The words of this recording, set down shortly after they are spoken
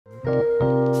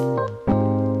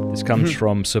This comes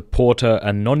from supporter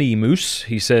Anonymous.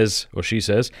 He says, or she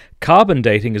says, carbon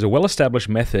dating is a well-established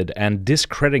method, and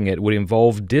discrediting it would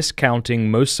involve discounting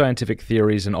most scientific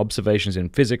theories and observations in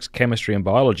physics, chemistry, and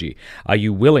biology. Are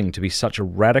you willing to be such a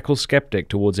radical skeptic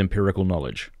towards empirical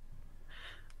knowledge?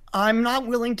 I'm not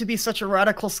willing to be such a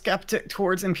radical skeptic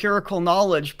towards empirical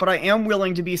knowledge, but I am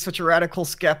willing to be such a radical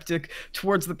skeptic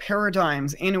towards the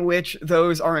paradigms in which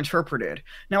those are interpreted.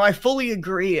 Now, I fully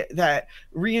agree that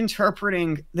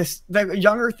reinterpreting the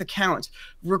Young Earth account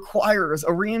requires a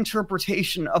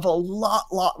reinterpretation of a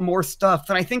lot more stuff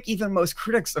than I think even most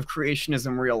critics of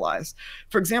creationism realize.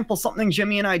 For example, something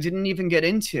Jimmy and I didn't even get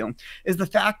into is the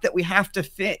fact that we have to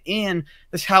fit in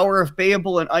the Tower of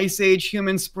Babel and Ice Age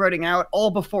humans spreading out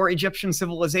all before Egyptian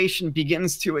civilization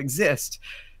begins to exist.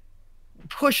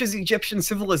 Pushes Egyptian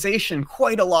civilization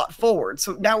quite a lot forward.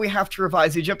 So now we have to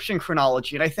revise Egyptian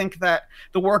chronology. And I think that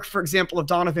the work, for example, of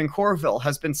Donovan Corville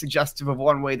has been suggestive of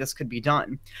one way this could be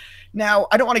done. Now,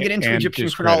 I don't want to get into Egyptian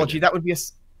chronology. That would be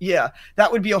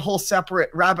that would be a whole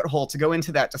separate rabbit hole to go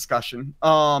into that discussion.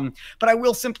 But I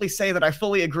will simply say that I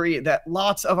fully agree that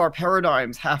lots of our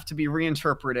paradigms have to be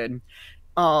reinterpreted.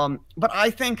 But I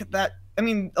think that, I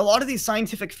mean, a lot of these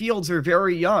scientific fields are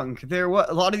very young. A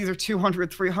lot of these are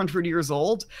 200, 300 years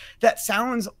old. That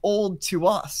sounds old to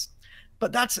us,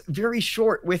 but that's very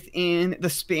short within the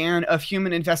span of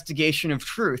human investigation of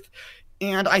truth.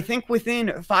 And I think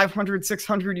within 500,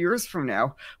 600 years from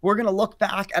now, we're going to look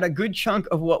back at a good chunk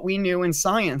of what we knew in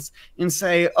science and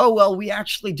say, oh, well, we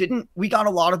got a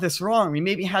lot of this wrong. We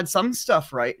maybe had some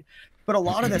stuff right, but a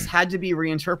lot of this had to be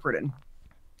reinterpreted.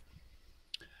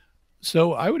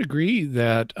 So I would agree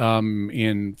that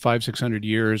in 500-600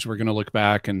 years, we're going to look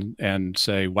back and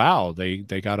say, wow,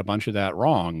 they got a bunch of that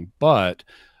wrong. But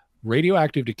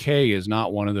radioactive decay is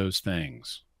not one of those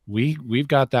things. We've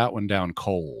got that one down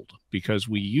cold because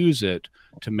we use it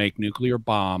to make nuclear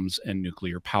bombs and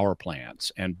nuclear power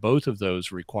plants. And both of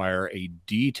those require a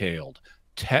detailed,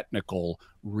 technical,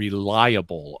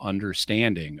 reliable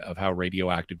understanding of how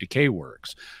radioactive decay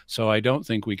works. So I don't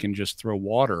think we can just throw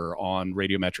water on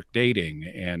radiometric dating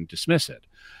and dismiss it.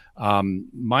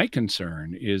 My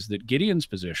concern is that Gideon's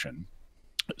position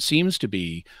seems to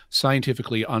be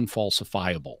scientifically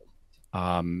unfalsifiable.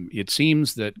 It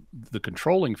seems that the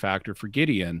controlling factor for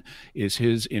Gideon is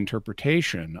his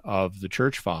interpretation of the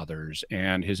church fathers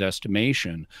and his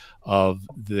estimation of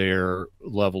their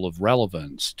level of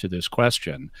relevance to this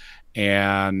question.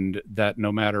 And that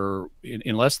no matter,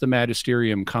 unless the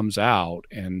magisterium comes out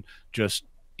and just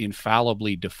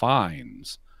infallibly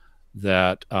defines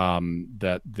that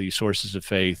that the sources of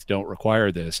faith don't require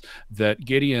this, that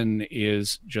Gideon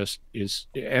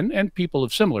and people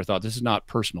of similar thought, this is not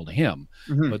personal to him,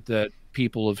 but that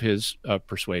people of his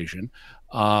persuasion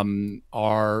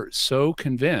are so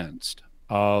convinced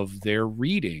of their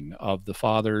reading of the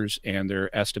fathers and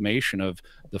their estimation of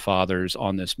the fathers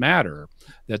on this matter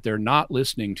that they're not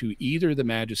listening to either the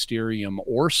magisterium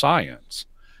or science.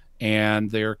 And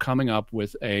they're coming up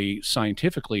with a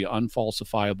scientifically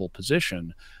unfalsifiable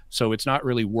position. So it's not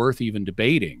really worth even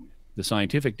debating the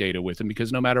scientific data with them,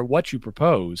 because no matter what you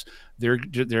propose, they're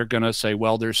going to say,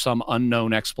 well, there's some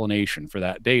unknown explanation for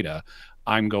that data.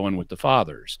 I'm going with the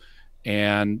fathers.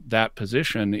 And that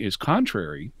position is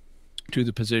contrary to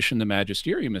the position the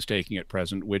magisterium is taking at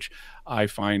present, which I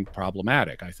find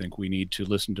problematic. I think we need to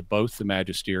listen to both the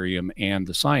magisterium and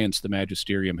the science the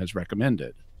magisterium has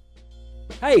recommended.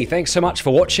 Hey, thanks so much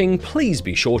for watching. Please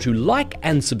be sure to like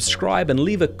and subscribe and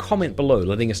leave a comment below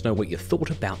letting us know what you thought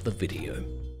about the video.